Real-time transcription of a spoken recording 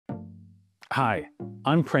Hi,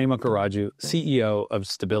 I'm Prema Karaju, CEO of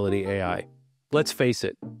Stability AI. Let's face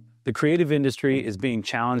it, the creative industry is being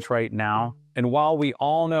challenged right now, and while we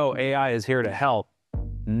all know AI is here to help,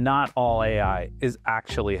 not all AI is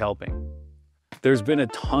actually helping. There's been a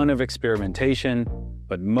ton of experimentation,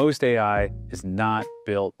 but most AI is not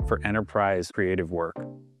built for enterprise creative work.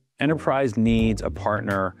 Enterprise needs a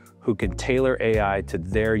partner who can tailor AI to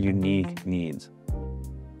their unique needs.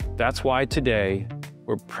 That's why today,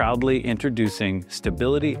 we're proudly introducing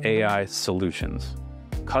Stability AI Solutions,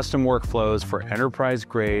 custom workflows for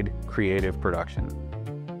enterprise-grade creative production.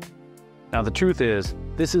 Now, the truth is,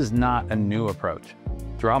 this is not a new approach.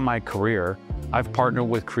 Throughout my career, I've partnered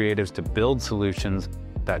with creatives to build solutions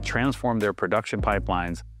that transform their production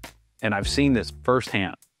pipelines, and I've seen this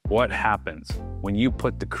firsthand. What happens when you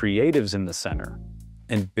put the creatives in the center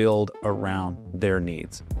and build around their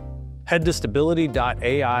needs? Head to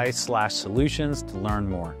stability.ai/solutions to learn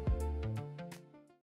more.